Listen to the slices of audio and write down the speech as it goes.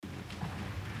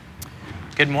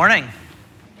Good morning.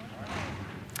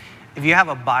 If you have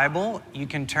a Bible, you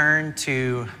can turn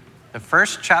to the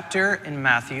first chapter in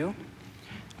Matthew.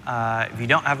 If you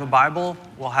don't have a Bible,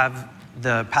 we'll have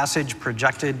the passage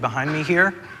projected behind me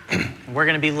here. We're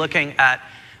going to be looking at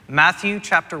Matthew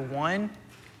chapter 1,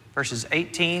 verses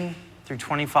 18 through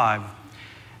 25.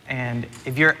 And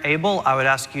if you're able, I would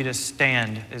ask you to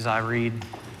stand as I read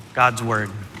God's word.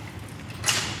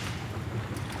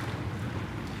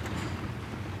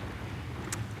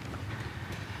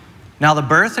 Now the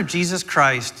birth of Jesus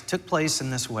Christ took place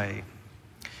in this way.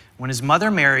 When his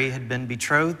mother Mary had been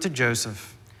betrothed to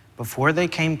Joseph, before they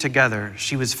came together,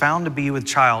 she was found to be with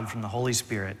child from the Holy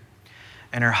Spirit.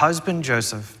 And her husband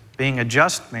Joseph, being a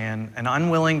just man and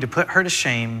unwilling to put her to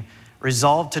shame,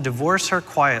 resolved to divorce her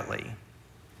quietly.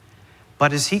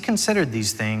 But as he considered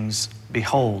these things,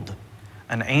 behold,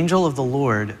 an angel of the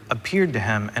Lord appeared to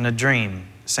him in a dream,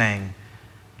 saying,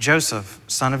 Joseph,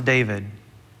 son of David,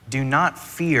 do not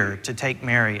fear to take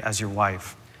Mary as your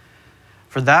wife,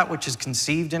 for that which is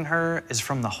conceived in her is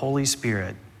from the Holy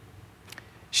Spirit.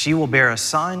 She will bear a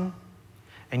son,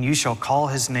 and you shall call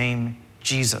his name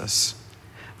Jesus,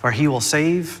 for he will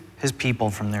save his people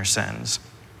from their sins.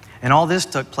 And all this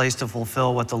took place to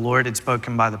fulfill what the Lord had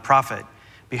spoken by the prophet.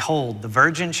 Behold, the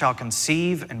virgin shall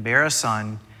conceive and bear a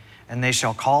son, and they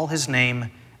shall call his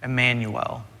name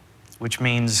Emmanuel, which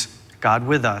means God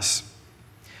with us.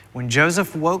 When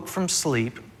Joseph woke from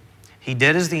sleep, he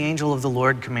did as the angel of the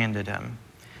Lord commanded him.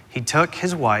 He took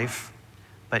his wife,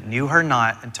 but knew her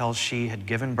not until she had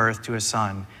given birth to a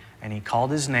son, and he called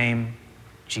his name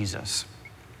Jesus.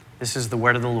 This is the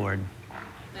word of the Lord.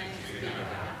 Thanks be to God.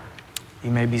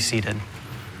 You may be seated.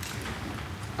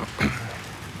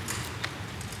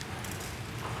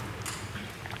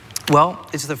 Well,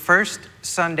 it's the first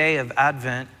Sunday of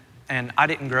Advent, and I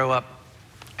didn't grow up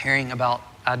hearing about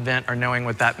Advent or knowing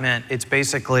what that meant. It's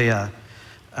basically a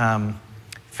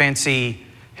fancy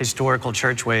historical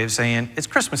church way of saying it's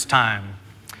Christmas time.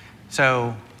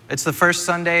 So it's the first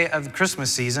Sunday of the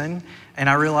Christmas season, and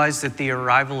I realize that the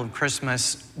arrival of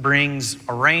Christmas brings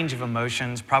a range of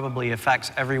emotions, probably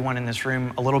affects everyone in this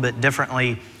room a little bit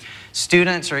differently.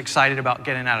 Students are excited about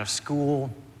getting out of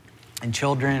school, and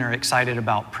children are excited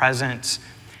about presents.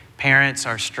 Parents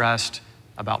are stressed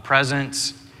about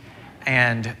presents.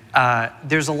 And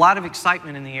there's a lot of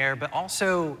excitement in the air, but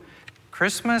also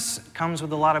Christmas comes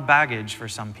with a lot of baggage for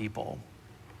some people.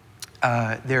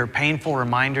 There are painful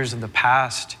reminders of the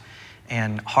past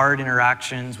and hard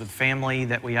interactions with family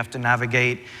that we have to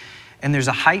navigate. And there's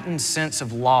a heightened sense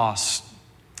of loss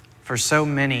for so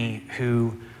many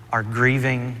who are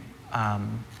grieving,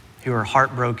 who are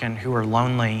heartbroken, who are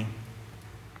lonely.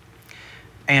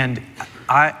 And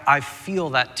I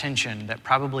feel that tension that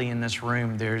probably in this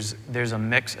room there's a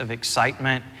mix of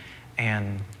excitement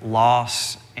and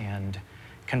loss and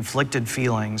conflicted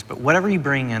feelings. But whatever you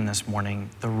bring in this morning,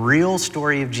 the real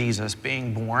story of Jesus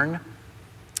being born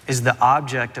is the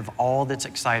object of all that's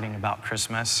exciting about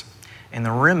Christmas and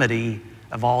the remedy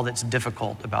of all that's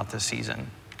difficult about this season.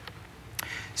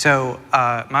 So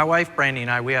my wife, Brandy,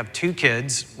 and I, we have two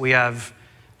kids. We have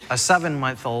a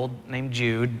 7-month-old named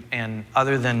Jude, and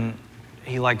other than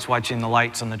he likes watching the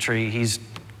lights on the tree, he's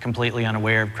completely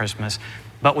unaware of Christmas.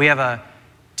 But we have a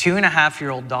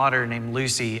 2.5-year-old daughter named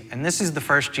Lucy, and this is the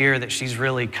first year that she's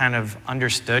really kind of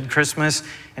understood Christmas,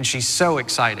 and she's so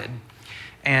excited.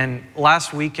 And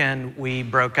last weekend, we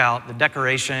broke out the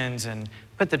decorations and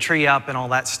put the tree up and all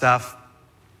that stuff.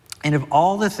 And of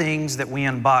all the things that we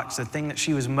unboxed, the thing that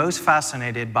she was most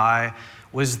fascinated by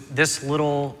was this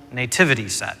little nativity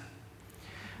set.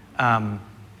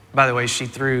 By the way, she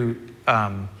threw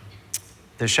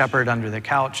the shepherd under the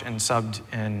couch and subbed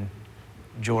in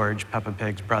George, Peppa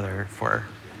Pig's brother, for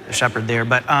the shepherd there.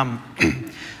 But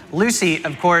Lucy,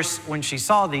 of course, when she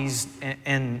saw these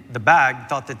in the bag,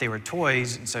 thought that they were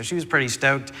toys, and so she was pretty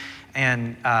stoked.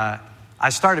 And I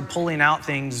started pulling out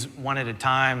things one at a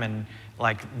time, and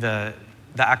like the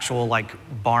actual like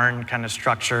barn kind of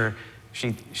structure.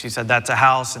 She said, that's a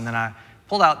house. And then I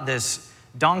pulled out this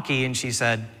donkey and she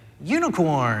said,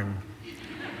 unicorn.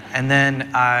 And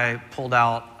then I pulled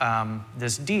out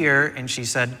this deer and she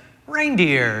said,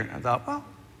 reindeer. I thought, well,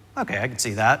 okay, I can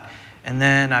see that. And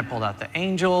then I pulled out the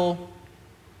angel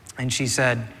and she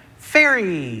said,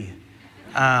 fairy.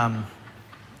 And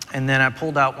then I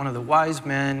pulled out one of the wise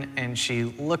men and she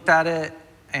looked at it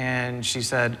and she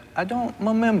said, I don't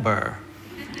remember.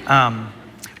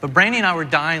 But Brandy and I were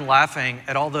dying laughing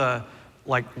at all the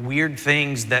like weird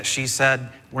things that she said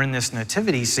were in this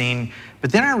nativity scene.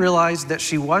 But then I realized that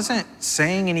she wasn't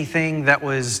saying anything that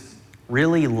was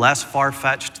really less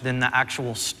far-fetched than the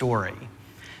actual story.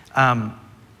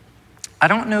 I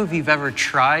don't know if you've ever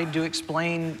tried to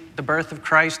explain the birth of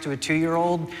Christ to a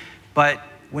 2-year-old, but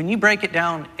when you break it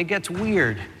down, it gets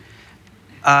weird.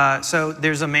 So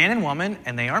there's a man and woman,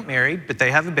 and they aren't married, but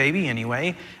they have a baby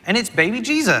anyway, and it's baby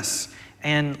Jesus.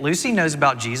 And Lucy knows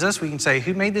about Jesus. We can say,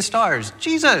 who made the stars?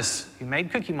 Jesus. Who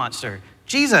made Cookie Monster?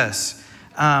 Jesus.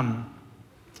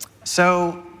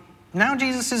 So now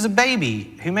Jesus is a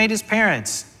baby. Who made his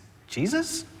parents?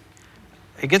 Jesus?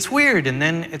 It gets weird. And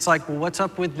then it's like, well, what's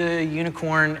up with the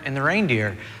unicorn and the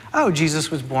reindeer? Oh, Jesus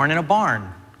was born in a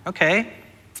barn. Okay.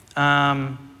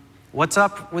 What's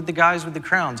up with the guys with the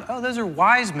crowns? Oh, those are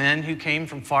wise men who came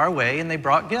from far away and they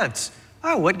brought gifts.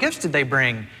 Oh, what gifts did they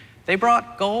bring? They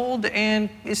brought gold and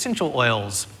essential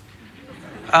oils.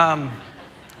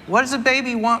 What does a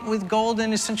baby want with gold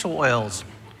and essential oils?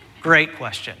 Great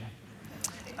question.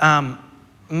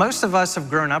 Most of us have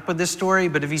grown up with this story,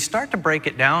 but if you start to break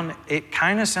it down, it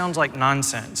kind of sounds like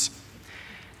nonsense.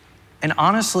 And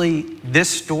honestly, this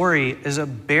story is a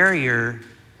barrier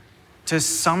to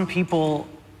some people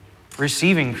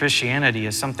receiving Christianity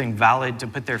as something valid to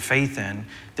put their faith in.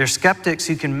 They're skeptics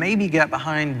who can maybe get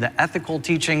behind the ethical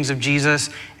teachings of Jesus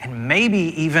and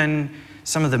maybe even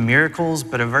some of the miracles,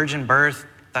 but a virgin birth,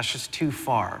 that's just too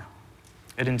far.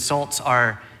 It insults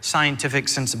our scientific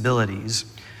sensibilities.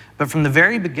 But from the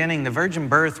very beginning, the virgin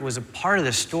birth was a part of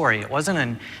the story. It wasn't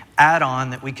an add-on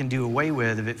that we can do away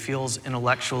with if it feels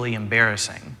intellectually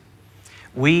embarrassing.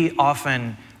 We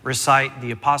often recite the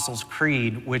Apostles'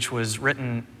 Creed, which was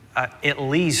written at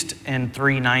least in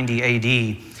 390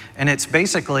 AD. And it's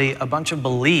basically a bunch of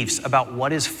beliefs about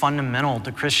what is fundamental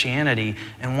to Christianity.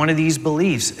 And one of these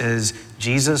beliefs is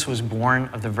Jesus was born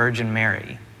of the Virgin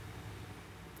Mary.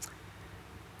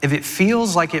 If it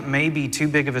feels like it may be too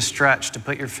big of a stretch to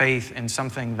put your faith in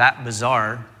something that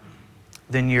bizarre,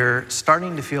 then you're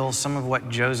starting to feel some of what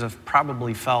Joseph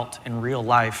probably felt in real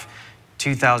life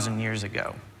 2,000 years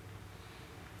ago.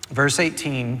 Verse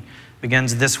 18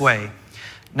 begins this way.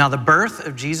 Now the birth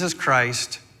of Jesus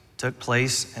Christ took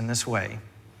place in this way.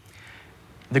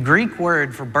 The Greek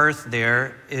word for birth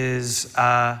there is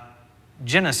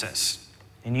Genesis.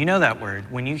 And you know that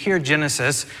word. When you hear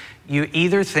Genesis, you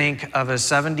either think of a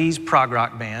 70s prog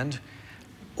rock band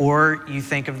or you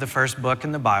think of the first book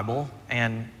in the Bible.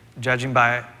 And judging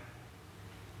by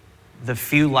the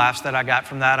few laughs that I got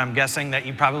from that, I'm guessing that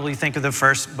you probably think of the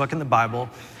first book in the Bible.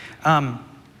 But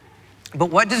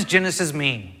what does Genesis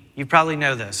mean? You probably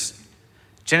know this.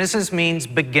 Genesis means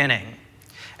beginning.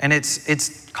 And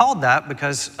it's called that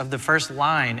because of the first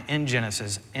line in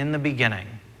Genesis, in the beginning.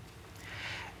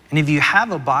 And if you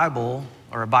have a Bible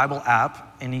or a Bible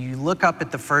app and you look up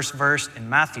at the first verse in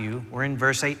Matthew, we're in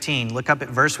verse 18, look up at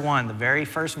verse 1, the very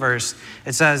first verse,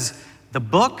 it says, the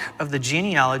book of the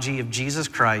genealogy of Jesus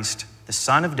Christ, the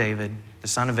son of David, the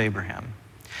son of Abraham.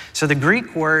 So the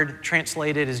Greek word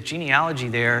translated as genealogy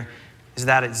there is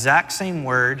that exact same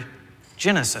word,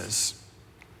 Genesis.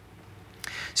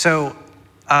 So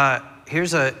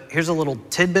here's a little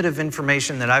tidbit of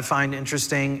information that I find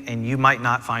interesting and you might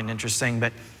not find interesting,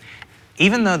 but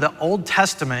even though the Old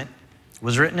Testament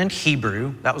was written in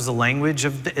Hebrew, that was the language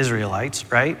of the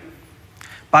Israelites, right?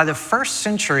 By the first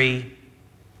century,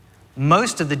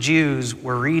 most of the Jews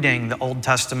were reading the Old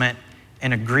Testament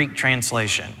in a Greek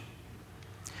translation.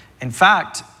 In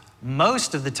fact,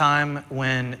 most of the time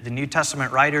when the New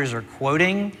Testament writers are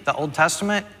quoting the Old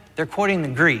Testament, they're quoting the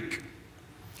Greek.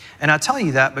 And I tell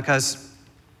you that because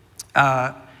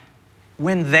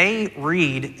when they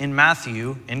read in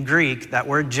Matthew, in Greek, that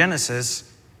word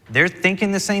Genesis, they're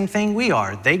thinking the same thing we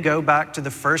are. They go back to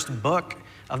the first book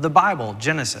of the Bible,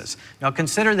 Genesis. Now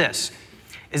consider this.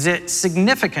 Is it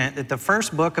significant that the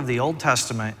first book of the Old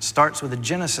Testament starts with a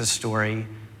Genesis story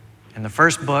and the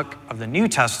first book of the New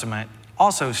Testament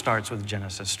also starts with a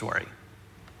Genesis story?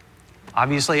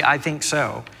 Obviously, I think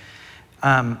so.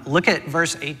 Look at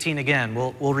verse 18 again.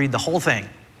 We'll read the whole thing.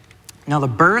 Now, the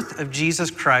birth of Jesus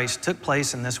Christ took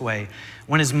place in this way.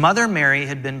 When his mother Mary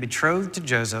had been betrothed to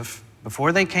Joseph,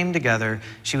 before they came together,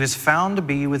 she was found to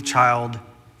be with child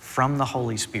from the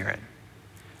Holy Spirit.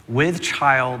 With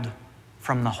child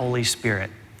from the Holy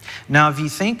Spirit. Now, if you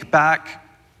think back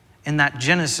in that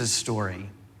Genesis story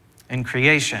in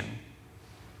creation,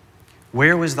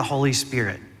 where was the Holy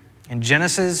Spirit? In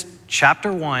Genesis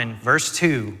chapter 1, verse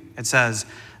 2, it says,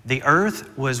 the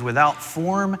earth was without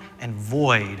form and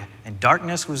void, and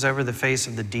darkness was over the face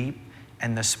of the deep,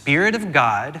 and the Spirit of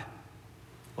God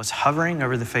was hovering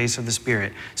over the face of the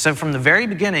Spirit. So from the very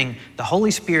beginning, the Holy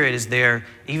Spirit is there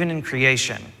even in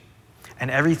creation.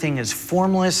 And everything is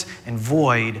formless and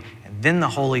void, and then the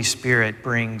Holy Spirit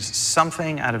brings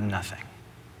something out of nothing.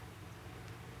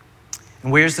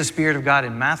 And where's the Spirit of God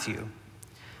in Matthew?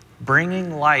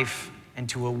 bringing life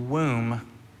into a womb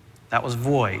that was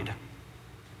void.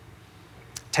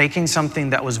 Taking something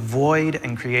that was void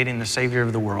and creating the Savior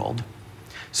of the world.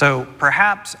 So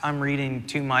perhaps I'm reading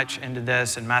too much into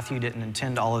this, and Matthew didn't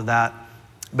intend all of that,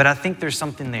 but I think there's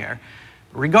something there.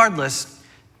 Regardless,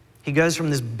 he goes from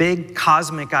this big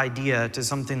cosmic idea to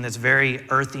something that's very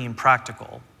earthy and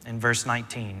practical in verse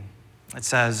 19. It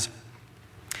says,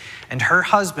 "And her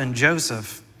husband,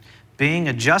 Joseph, being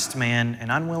a just man and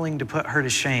unwilling to put her to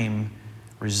shame,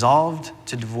 resolved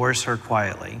to divorce her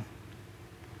quietly."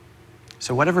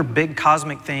 So whatever big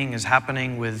cosmic thing is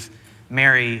happening with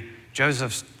Mary,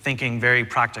 Joseph's thinking very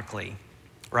practically,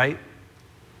 right?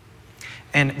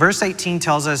 And verse 18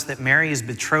 tells us that Mary is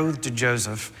betrothed to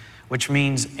Joseph, which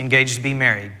means engaged to be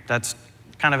married. That's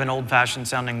kind of an old-fashioned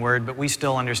sounding word, but we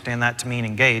still understand that to mean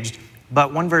engaged.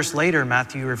 But one verse later,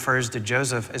 Matthew refers to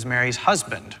Joseph as Mary's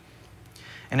husband.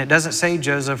 And it doesn't say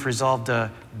Joseph resolved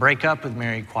to break up with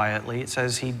Mary quietly. It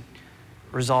says he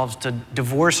resolves to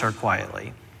divorce her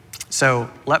quietly. So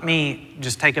let me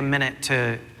just take a minute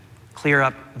to clear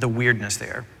up the weirdness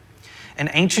there. In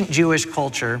ancient Jewish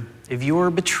culture, if you were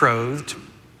betrothed,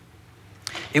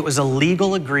 it was a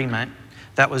legal agreement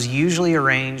that was usually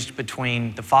arranged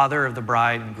between the father of the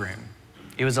bride and groom.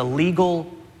 It was a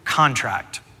legal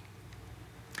contract.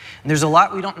 And there's a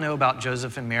lot we don't know about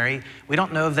Joseph and Mary. We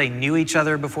don't know if they knew each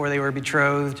other before they were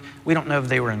betrothed. We don't know if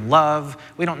they were in love.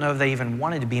 We don't know if they even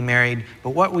wanted to be married. But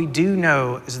what we do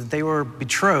know is that they were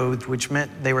betrothed, which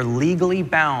meant they were legally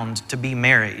bound to be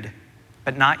married,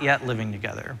 but not yet living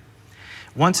together.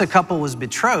 Once a couple was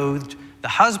betrothed, the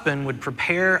husband would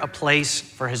prepare a place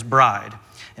for his bride.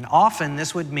 And often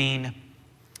this would mean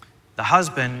the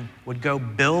husband would go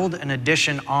build an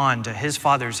addition on to his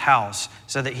father's house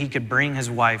so that he could bring his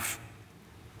wife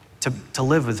to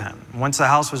live with him. Once the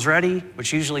house was ready,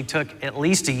 which usually took at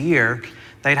least a year,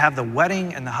 they'd have the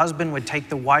wedding and the husband would take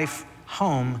the wife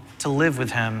home to live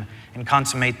with him and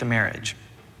consummate the marriage.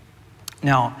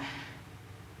 Now,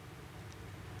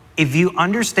 if you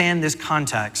understand this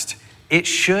context, it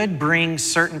should bring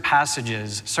certain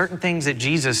passages, certain things that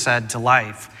Jesus said to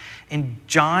life. In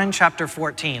John chapter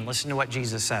 14, listen to what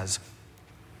Jesus says.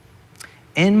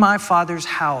 "In my Father's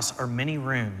house are many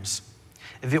rooms.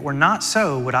 If it were not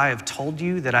so, would I have told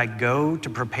you that I go to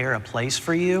prepare a place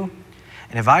for you?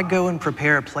 And if I go and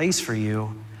prepare a place for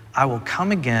you, I will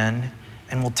come again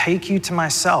and will take you to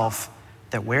myself,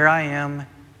 that where I am,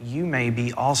 you may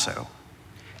be also."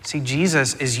 See,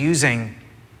 Jesus is using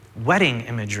wedding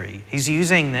imagery. He's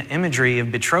using the imagery of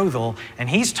betrothal, and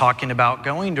he's talking about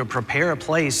going to prepare a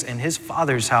place in his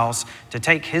Father's house to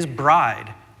take his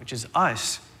bride, which is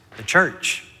us, the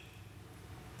church.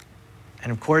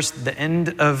 And of course, the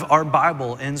end of our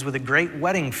Bible ends with a great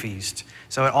wedding feast.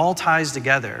 So it all ties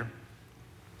together.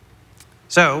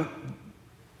 So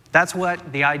that's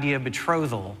what the idea of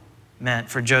betrothal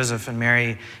meant for Joseph and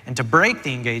Mary. And to break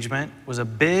the engagement was a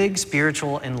big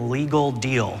spiritual and legal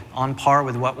deal on par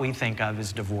with what we think of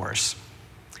as divorce.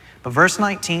 But verse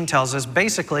 19 tells us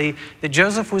basically that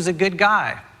Joseph was a good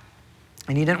guy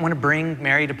and he didn't want to bring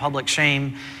Mary to public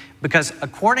shame because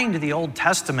according to the Old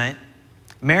Testament,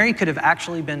 Mary could have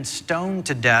actually been stoned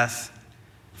to death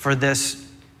for this,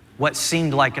 what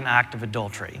seemed like an act of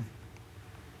adultery.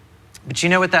 But you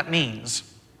know what that means?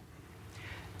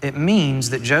 It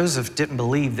means that Joseph didn't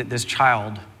believe that this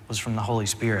child was from the Holy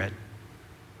Spirit.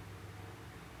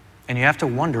 And you have to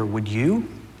wonder, would you?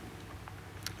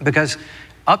 Because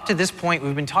up to this point,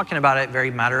 we've been talking about it very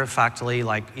matter-of-factly,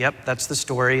 like, yep, that's the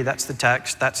story, that's the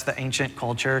text, that's the ancient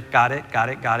culture, got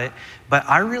it. But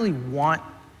I really want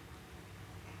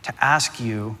to ask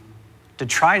you to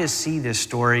try to see this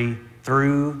story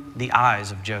through the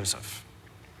eyes of Joseph.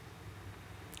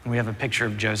 And we have a picture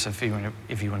of Joseph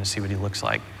if you want to see what he looks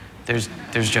like. There's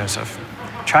Joseph.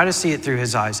 Try to see it through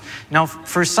his eyes. Now,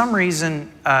 for some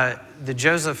reason, the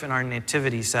Joseph in our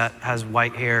nativity set has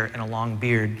white hair and a long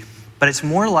beard, but it's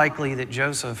more likely that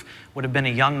Joseph would have been a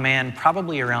young man,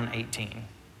 probably around 18.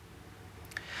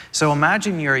 So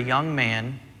imagine you're a young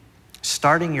man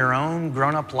starting your own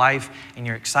grown-up life and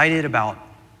you're excited about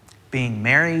being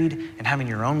married and having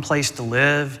your own place to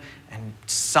live and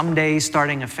someday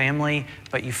starting a family,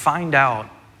 but you find out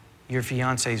your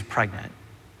fiancée is pregnant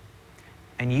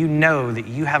and you know that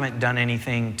you haven't done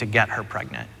anything to get her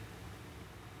pregnant.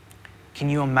 Can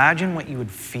you imagine what you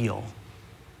would feel?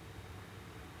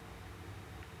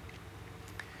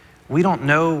 We don't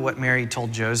know what Mary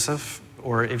told Joseph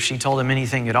or if she told him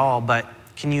anything at all, but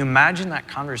can you imagine that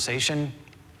conversation?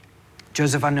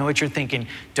 Joseph, I know what you're thinking.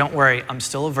 Don't worry, I'm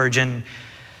still a virgin.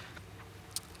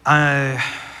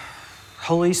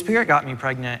 Holy Spirit got me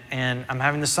pregnant and I'm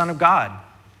having the Son of God.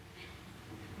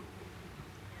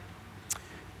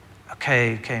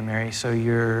 okay, Mary, so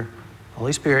your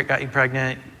Holy Spirit got you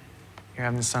pregnant, you're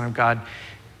having the Son of God.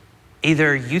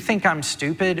 Either you think I'm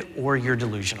stupid or you're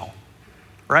delusional,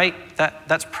 right?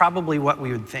 That's probably what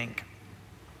we would think.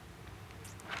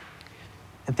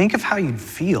 And think of how you'd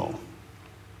feel.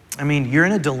 I mean, you're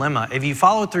in a dilemma. If you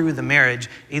follow through with the marriage,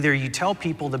 either you tell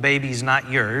people the baby's not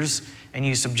yours and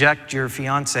you subject your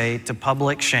fiance to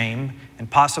public shame and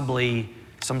possibly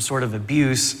some sort of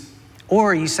abuse,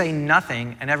 or you say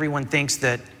nothing and everyone thinks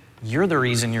that you're the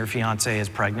reason your fiance is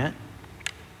pregnant.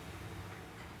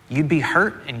 You'd be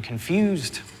hurt and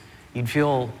confused. You'd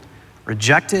feel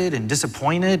rejected and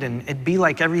disappointed, and it'd be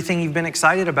like everything you've been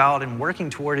excited about and working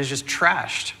toward is just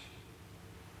trashed.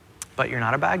 But you're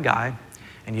not a bad guy,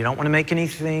 and you don't want to make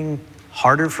anything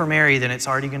harder for Mary than it's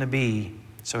already going to be.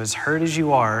 So as hurt as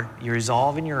you are, you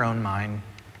resolve in your own mind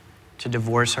to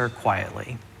divorce her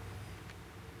quietly.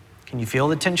 Can you feel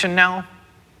the tension now?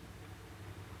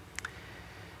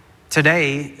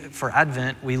 Today, for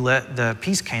Advent, we lit the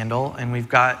peace candle, and we've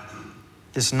got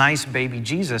this nice baby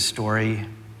Jesus story.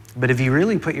 But if you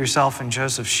really put yourself in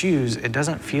Joseph's shoes, it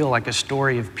doesn't feel like a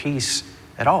story of peace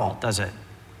at all, does it?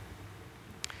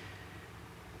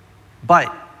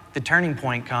 But the turning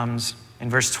point comes in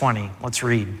verse 20. Let's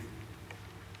read.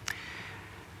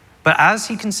 But as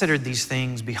he considered these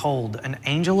things, behold, an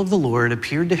angel of the Lord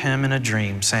appeared to him in a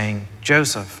dream, saying,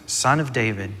 Joseph, son of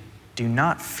David, do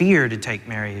not fear to take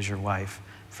Mary as your wife,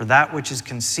 for that which is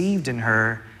conceived in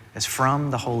her is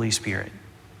from the Holy Spirit.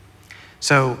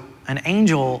 So an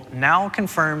angel now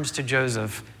confirms to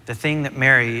Joseph the thing that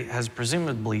Mary has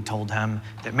presumably told him,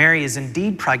 that Mary is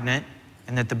indeed pregnant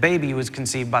and that the baby was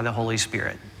conceived by the Holy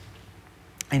Spirit.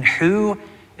 And who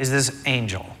is this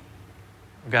angel?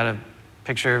 We've got a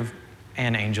picture of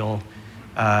an angel.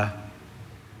 I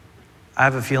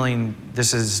have a feeling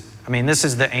this is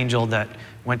the angel that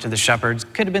went to the shepherds.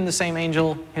 Could have been the same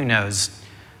angel, who knows?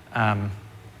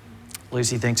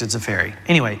 Lucy thinks it's a fairy.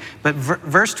 Anyway, but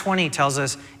verse 20 tells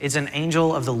us it's an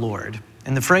angel of the Lord.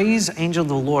 And the phrase angel of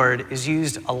the Lord is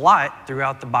used a lot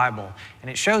throughout the Bible.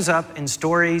 And it shows up in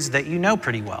stories that you know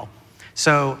pretty well.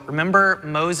 So remember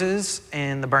Moses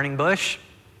in the burning bush?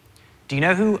 Do you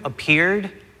know who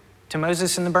appeared to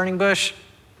Moses in the burning bush? It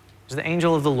was the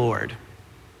angel of the Lord.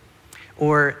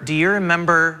 Or do you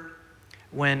remember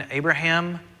when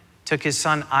Abraham took his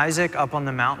son Isaac up on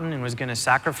the mountain and was going to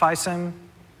sacrifice him,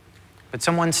 but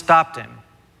someone stopped him?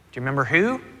 Do you remember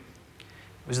who? It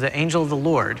was the angel of the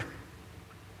Lord.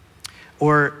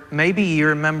 Or maybe you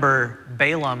remember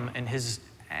Balaam and his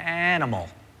animal,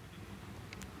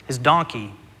 his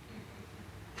donkey.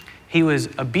 He was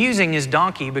abusing his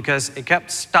donkey because it kept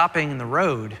stopping in the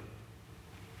road.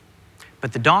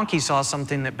 But the donkey saw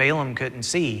something that Balaam couldn't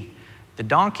see. The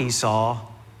donkey saw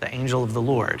the angel of the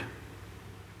Lord.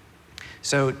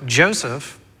 So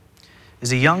Joseph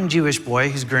is a young Jewish boy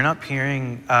who's grown up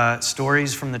hearing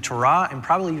stories from the Torah and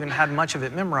probably even had much of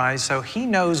it memorized, so he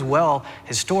knows well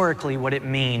historically what it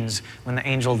means when the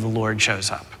angel of the Lord shows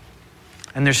up.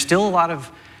 And there's still a lot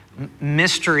of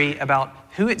mystery about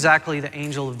who exactly the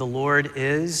angel of the Lord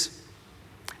is,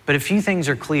 but a few things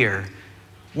are clear.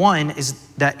 One is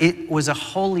that it was a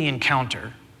holy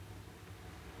encounter.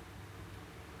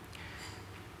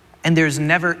 And there's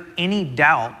never any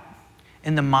doubt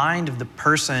in the mind of the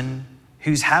person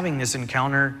who's having this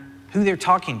encounter who they're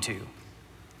talking to.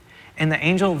 And the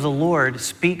angel of the Lord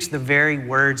speaks the very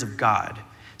words of God.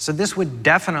 So this would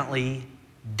definitely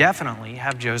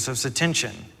have Joseph's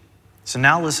attention. So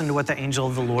now listen to what the angel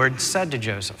of the Lord said to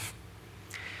Joseph.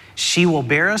 She will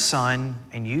bear a son,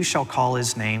 and you shall call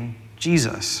his name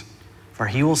Jesus, for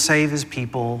he will save his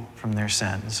people from their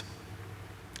sins.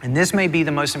 And this may be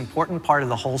the most important part of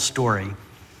the whole story.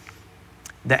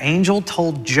 The angel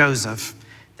told Joseph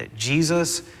that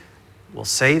Jesus will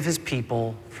save his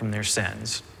people from their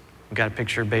sins. We've got a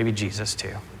picture of baby Jesus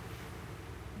too.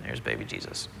 There's baby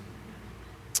Jesus.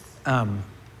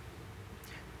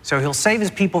 So he'll save his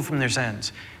people from their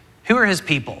sins. Who are his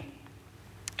people?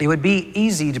 It would be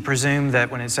easy to presume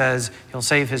that when it says he'll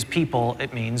save his people,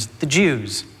 it means the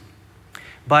Jews.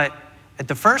 But at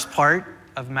the first part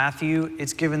of Matthew,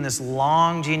 it's given this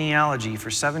long genealogy for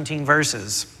 17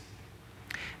 verses.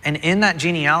 And in that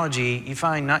genealogy, you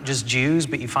find not just Jews,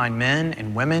 but you find men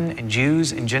and women and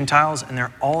Jews and Gentiles, and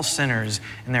they're all sinners,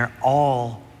 and they're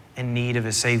all in need of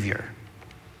a Savior.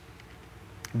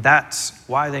 That's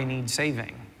why they need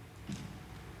saving.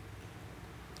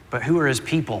 But who are his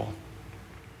people?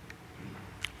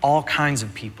 All kinds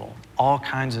of people, all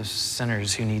kinds of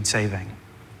sinners who need saving.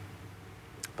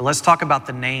 But let's talk about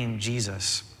the name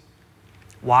Jesus.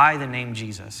 Why the name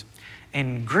Jesus?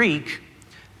 In Greek,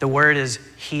 the word is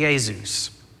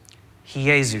Jesus.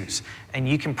 Jesus. And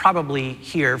you can probably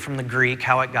hear from the Greek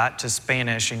how it got to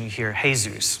Spanish, and you hear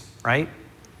Jesus, right?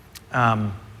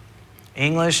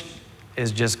 English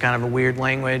is just kind of a weird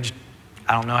language.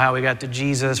 I don't know how we got to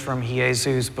Jesus from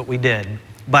Jesus, but we did.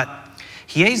 But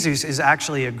Jesus is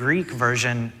actually a Greek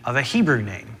version of a Hebrew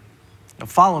name. Now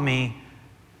follow me,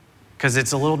 because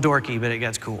it's a little dorky, but it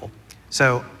gets cool.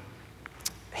 So,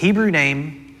 Hebrew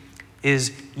name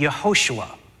is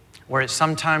Yehoshua, or it's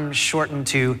sometimes shortened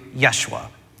to Yeshua.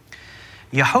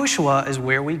 Yehoshua is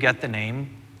where we get the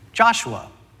name Joshua.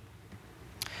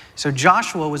 So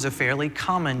Joshua was a fairly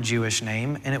common Jewish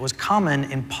name, and it was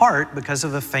common in part because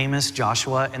of a famous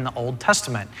Joshua in the Old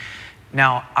Testament.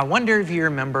 Now, I wonder if you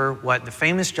remember what the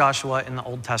famous Joshua in the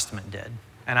Old Testament did.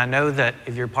 And I know that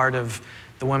if you're part of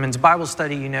the women's Bible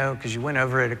study, you know, because you went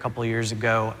over it a couple of years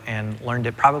ago and learned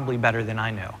it probably better than I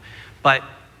know. But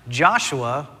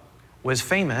Joshua was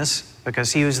famous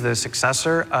because he was the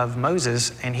successor of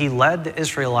Moses, and he led the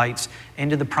Israelites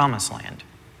into the Promised Land.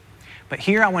 But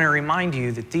here I want to remind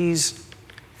you that these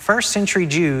first century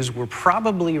Jews were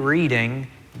probably reading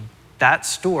that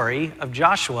story of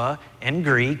Joshua in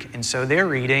Greek, and so they're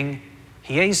reading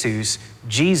Jesus.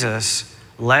 Jesus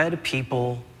led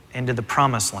people into the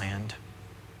Promised Land.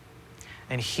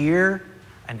 And here,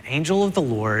 an angel of the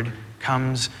Lord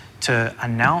comes to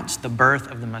announce the birth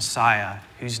of the Messiah,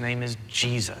 whose name is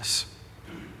Jesus.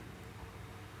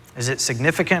 Is it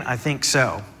significant? I think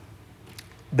so.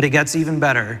 But it gets even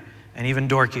better and even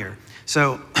dorkier.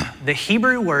 So the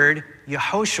Hebrew word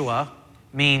Yehoshua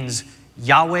means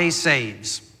Yahweh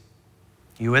saves.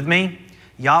 You with me?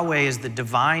 Yahweh is the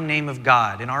divine name of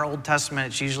God. In our Old Testament,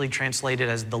 it's usually translated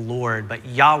as the Lord, but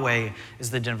Yahweh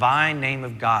is the divine name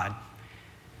of God.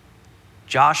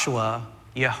 Joshua,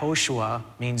 Yehoshua,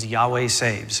 means Yahweh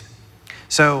saves.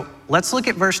 So let's look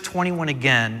at verse 21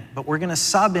 again, but we're going to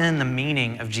sub in the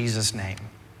meaning of Jesus' name.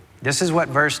 This is what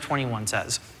verse 21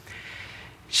 says.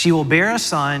 She will bear a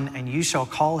son, and you shall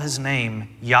call his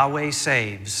name Yahweh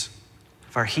saves,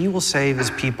 for he will save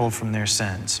his people from their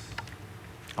sins.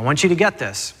 I want you to get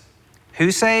this.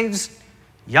 Who saves?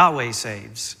 Yahweh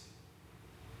saves.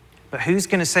 But who's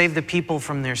going to save the people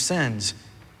from their sins?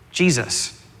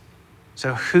 Jesus.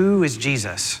 So who is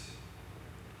Jesus?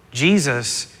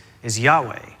 Jesus is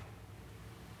Yahweh.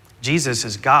 Jesus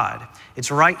is God.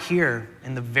 It's right here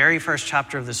in the very first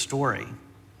chapter of the story.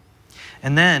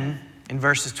 And then in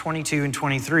verses 22 and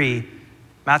 23,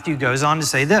 Matthew goes on to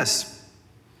say this.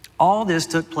 All this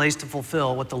took place to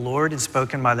fulfill what the Lord had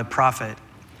spoken by the prophet.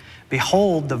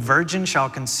 Behold, the virgin shall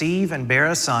conceive and bear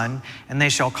a son, and they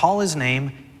shall call his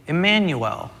name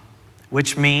Emmanuel,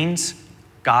 which means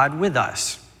God with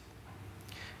us.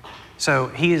 So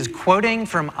he is quoting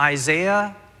from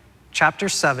Isaiah chapter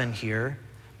 7 here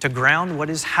to ground what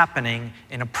is happening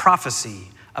in a prophecy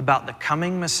about the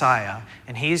coming Messiah.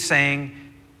 And he's saying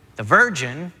the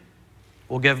virgin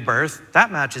will give birth.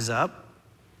 That matches up.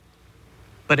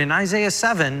 But in Isaiah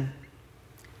 7,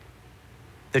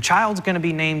 the child's going to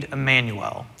be named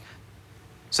Emmanuel.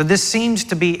 So this seems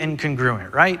to be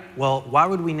incongruent, right? Well, why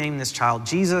would we name this child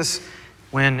Jesus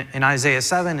when in Isaiah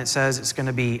 7 it says it's going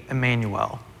to be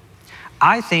Emmanuel?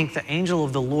 I think the angel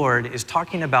of the Lord is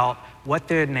talking about what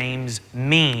their names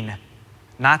mean,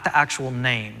 not the actual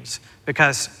names.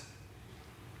 Because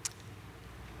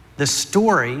the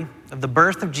story of the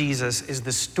birth of Jesus is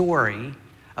the story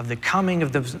of the coming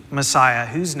of the Messiah,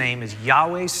 whose name is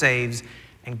Yahweh saves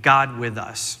and God with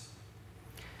us.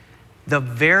 The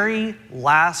very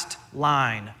last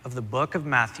line of the book of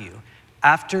Matthew,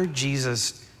 after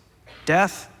Jesus'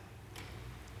 death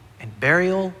and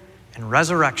burial and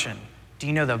resurrection, do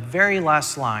you know the very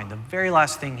last line, the very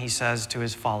last thing he says to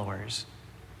his followers?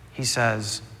 He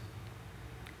says,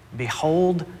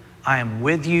 behold, I am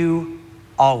with you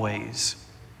always,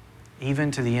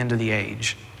 even to the end of the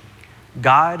age.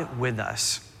 God with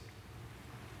us.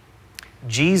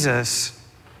 Jesus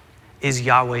is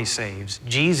Yahweh saves.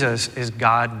 Jesus is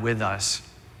God with us.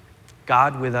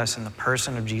 God with us in the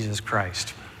person of Jesus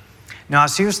Christ. Now, I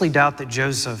seriously doubt that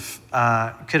Joseph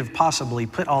could have possibly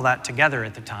put all that together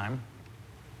at the time.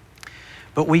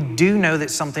 But we do know that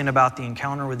something about the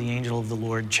encounter with the angel of the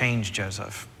Lord changed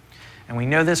Joseph. And we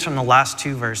know this from the last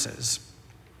two verses.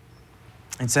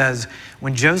 It says,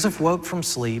 when Joseph woke from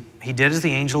sleep, he did as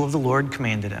the angel of the Lord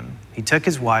commanded him. He took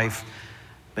his wife,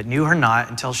 but knew her not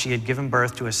until she had given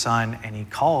birth to a son, and he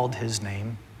called his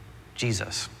name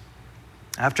Jesus.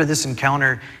 After this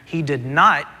encounter, he did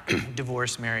not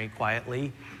divorce Mary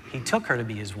quietly. He took her to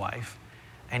be his wife,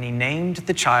 and he named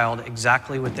the child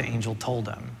exactly what the angel told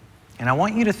him. And I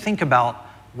want you to think about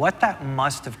what that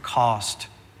must have cost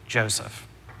Joseph.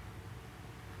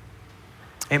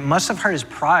 It must have hurt his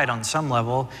pride on some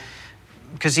level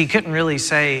because he couldn't really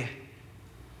say,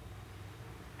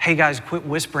 hey guys, quit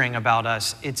whispering about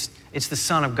us. It's the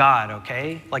Son of God,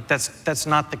 okay? Like that's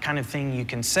not the kind of thing you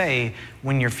can say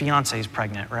when your fiance is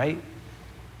pregnant, right?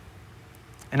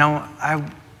 And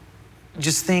I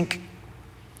just think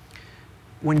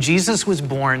when Jesus was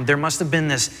born, there must have been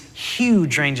this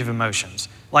huge range of emotions.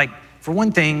 Like, for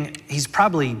one thing, he's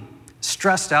probably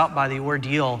stressed out by the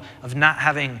ordeal of not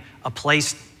having a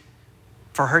place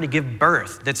for her to give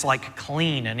birth that's like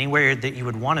clean anywhere that you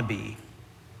would want to be.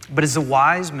 But as the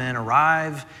wise men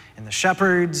arrive and the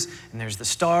shepherds and there's the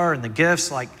star and the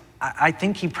gifts, like I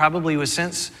think he probably was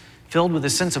filled with a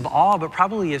sense of awe, but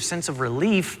probably a sense of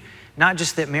relief, not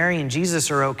just that Mary and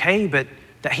Jesus are okay, but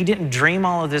that he didn't dream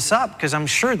all of this up, because I'm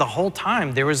sure the whole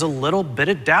time there was a little bit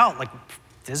of doubt, like,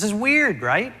 this is weird,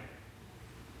 right?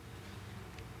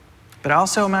 But I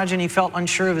also imagine he felt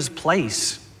unsure of his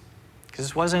place, because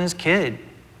this wasn't his kid.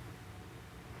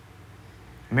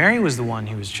 Mary was the one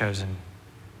who was chosen.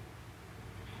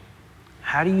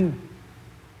 How do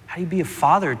you be a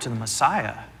father to the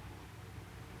Messiah?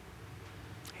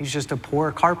 He's just a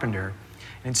poor carpenter.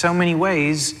 In so many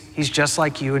ways, he's just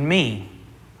like you and me.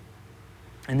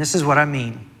 And this is what I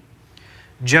mean.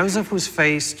 Joseph was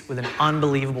faced with an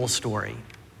unbelievable story.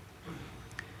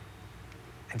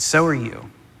 And so are you.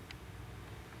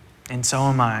 And so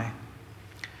am I.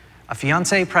 A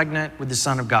fiancée pregnant with the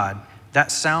Son of God.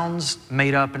 That sounds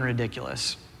made up and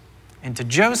ridiculous. And to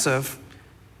Joseph,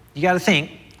 you got to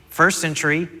think, first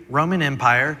century Roman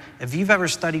Empire. If you've ever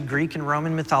studied Greek and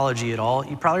Roman mythology at all,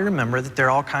 you probably remember that there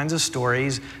are all kinds of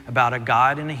stories about a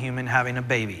god and a human having a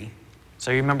baby. So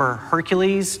you remember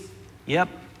Hercules? Yep.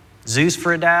 Zeus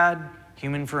for a dad,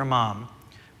 human for a mom.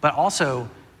 But also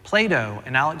Plato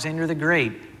and Alexander the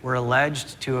Great were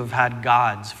alleged to have had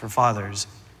gods for fathers.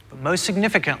 But most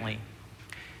significantly,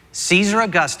 Caesar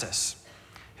Augustus,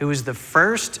 who was the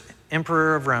first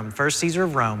emperor of Rome, first Caesar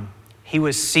of Rome, he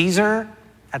was Caesar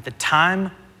at the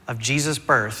time of Jesus'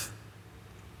 birth,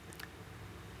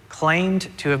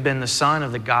 claimed to have been the son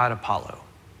of the god Apollo.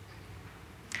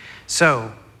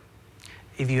 So,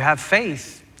 if you have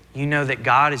faith, you know that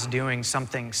God is doing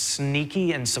something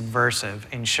sneaky and subversive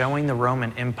in showing the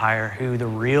Roman Empire who the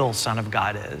real Son of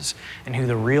God is and who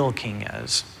the real king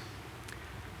is.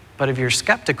 But if you're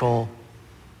skeptical,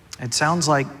 it sounds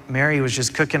like Mary was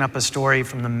just cooking up a story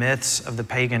from the myths of the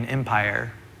pagan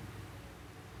empire.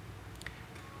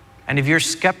 And if you're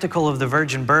skeptical of the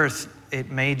virgin birth, it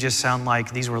may just sound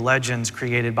like these were legends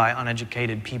created by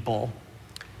uneducated people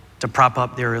to prop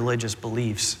up their religious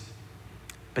beliefs.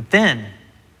 But then,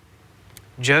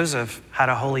 Joseph had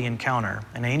a holy encounter.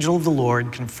 An angel of the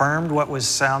Lord confirmed what was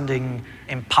sounding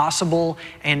impossible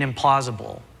and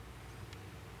implausible.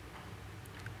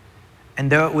 And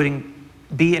though it would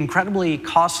be incredibly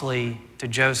costly to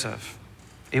Joseph,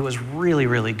 it was really,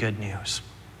 really good news.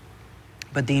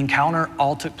 But the encounter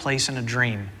all took place in a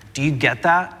dream. Do you get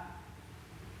that?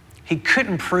 He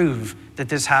couldn't prove that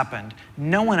this happened.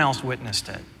 No one else witnessed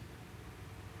it.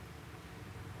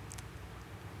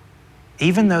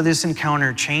 Even though this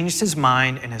encounter changed his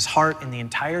mind and his heart and the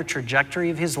entire trajectory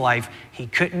of his life, he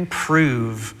couldn't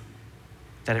prove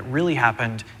that it really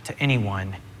happened to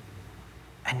anyone,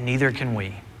 and neither can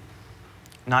we.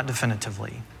 Not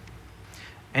definitively.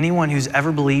 Anyone who's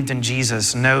ever believed in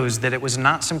Jesus knows that it was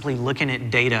not simply looking at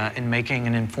data and making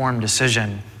an informed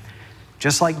decision.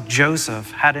 Just like Joseph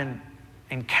had an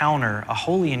encounter, a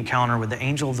holy encounter with the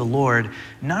angel of the Lord,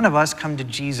 none of us come to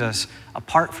Jesus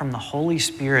apart from the Holy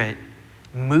Spirit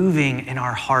moving in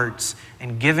our hearts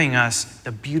and giving us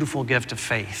the beautiful gift of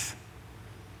faith.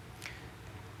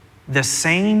 The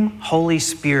same Holy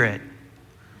Spirit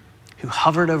who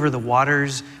hovered over the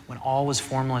waters when all was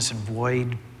formless and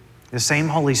void, the same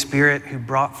Holy Spirit who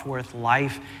brought forth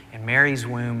life in Mary's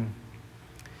womb,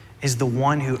 is the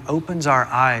one who opens our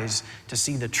eyes to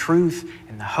see the truth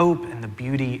and the hope and the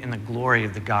beauty and the glory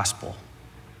of the gospel.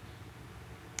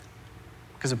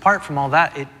 Because apart from all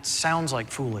that, it sounds like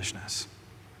foolishness.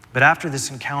 But after this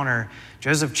encounter,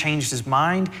 Joseph changed his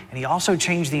mind, and he also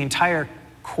changed the entire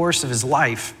course of his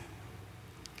life.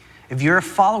 If you're a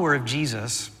follower of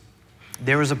Jesus,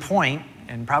 there was a point,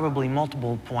 and probably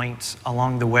multiple points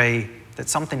along the way, that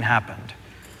something happened.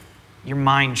 Your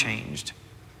mind changed.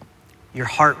 Your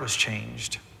heart was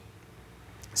changed.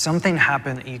 Something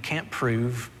happened that you can't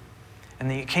prove and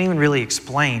that you can't even really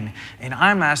explain. And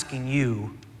I'm asking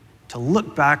you to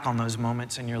look back on those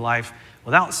moments in your life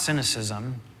without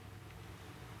cynicism,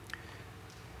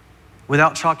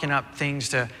 without chalking up things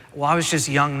to, well, I was just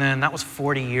young then, that was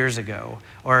 40 years ago,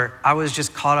 or I was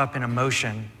just caught up in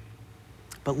emotion.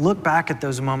 But look back at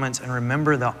those moments and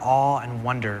remember the awe and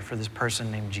wonder for this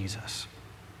person named Jesus.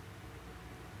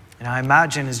 And I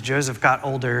imagine as Joseph got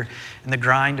older and the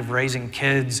grind of raising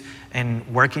kids and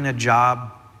working a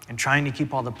job and trying to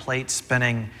keep all the plates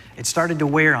spinning, it started to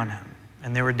wear on him.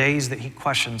 And there were days that he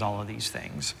questions all of these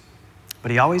things. But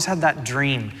he always had that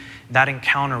dream, that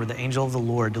encounter with the angel of the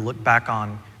Lord to look back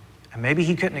on. And maybe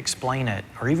he couldn't explain it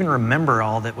or even remember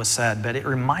all that was said, but it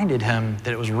reminded him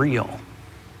that it was real.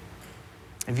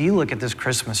 If you look at this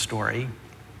Christmas story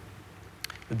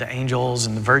with the angels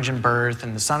and the virgin birth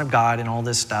and the Son of God and all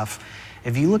this stuff,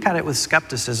 if you look at it with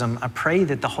skepticism, I pray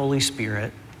that the Holy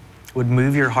Spirit would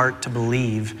move your heart to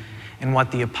believe in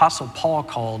what the Apostle Paul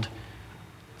called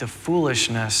the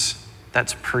foolishness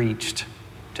that's preached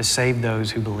to save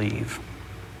those who believe.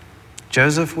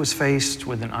 Joseph was faced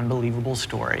with an unbelievable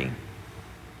story,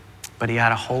 but he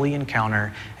had a holy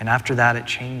encounter, and after that, it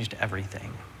changed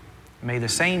everything. May the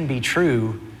same be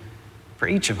true for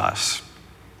each of us.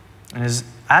 And as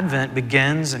Advent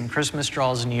begins and Christmas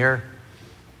draws near,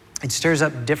 it stirs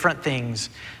up different things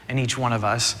in each one of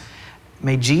us.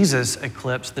 May Jesus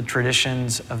eclipse the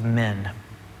traditions of men.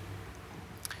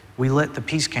 We lit the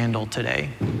peace candle today,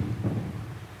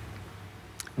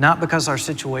 not because our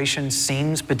situation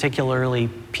seems particularly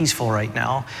peaceful right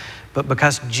now, but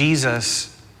because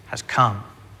Jesus has come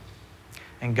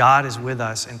and God is with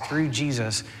us, and through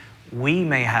Jesus, we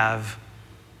may have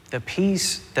the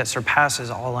peace that surpasses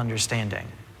all understanding.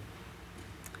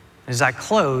 As I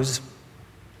close,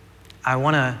 I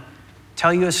want to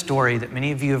tell you a story that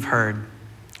many of you have heard,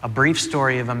 a brief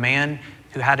story of a man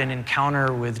who had an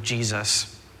encounter with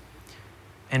Jesus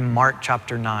in Mark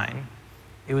chapter 9.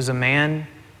 It was a man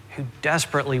who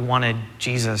desperately wanted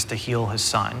Jesus to heal his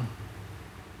son.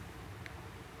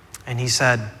 And he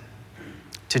said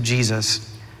to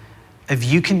Jesus, "If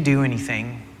you can do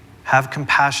anything, have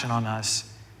compassion on us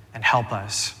and help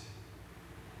us."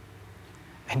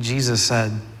 And Jesus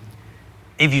said,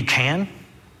 "If you can,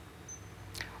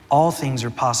 all things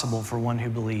are possible for one who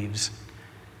believes."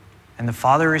 And the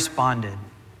father responded,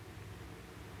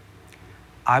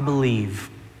 "I believe,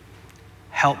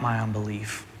 help my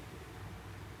unbelief.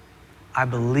 I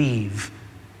believe,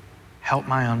 help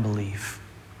my unbelief."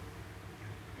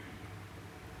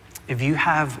 If you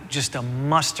have just a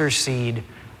mustard seed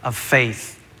of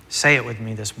faith, say it with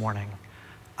me this morning.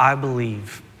 I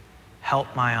believe,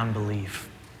 help my unbelief.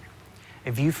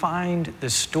 If you find the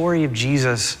story of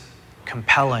Jesus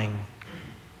compelling,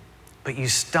 but you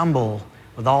stumble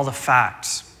with all the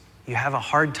facts, you have a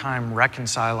hard time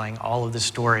reconciling all of the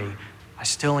story, I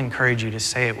still encourage you to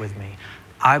say it with me.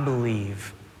 I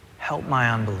believe, help my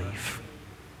unbelief.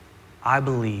 I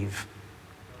believe,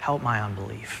 help my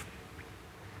unbelief.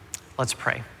 Let's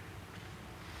pray.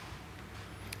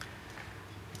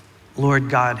 Lord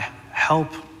God,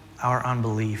 help our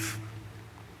unbelief.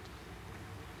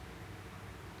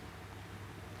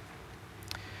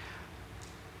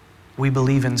 We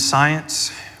believe in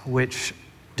science, which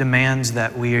demands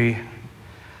that we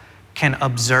can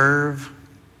observe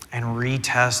and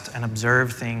retest and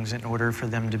observe things in order for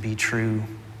them to be true.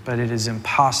 But it is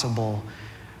impossible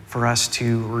for us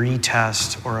to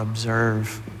retest or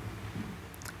observe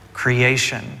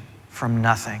creation from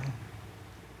nothing.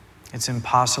 It's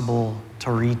impossible to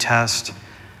retest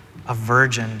a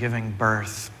virgin giving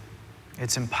birth.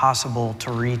 It's impossible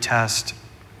to retest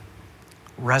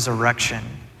resurrection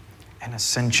and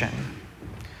ascension.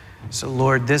 So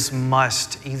Lord, this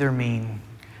must either mean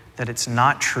that it's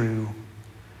not true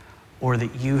or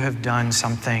that you have done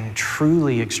something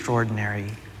truly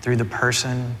extraordinary through the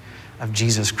person of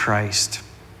Jesus Christ.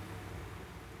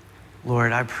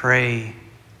 Lord, I pray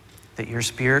that your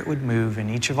Spirit would move in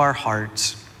each of our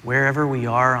hearts, wherever we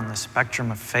are on the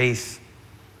spectrum of faith,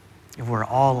 if we're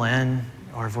all in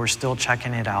or if we're still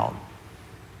checking it out.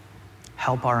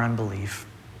 Help our unbelief.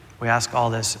 We ask all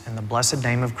this in the blessed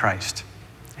name of Christ.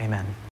 Amen.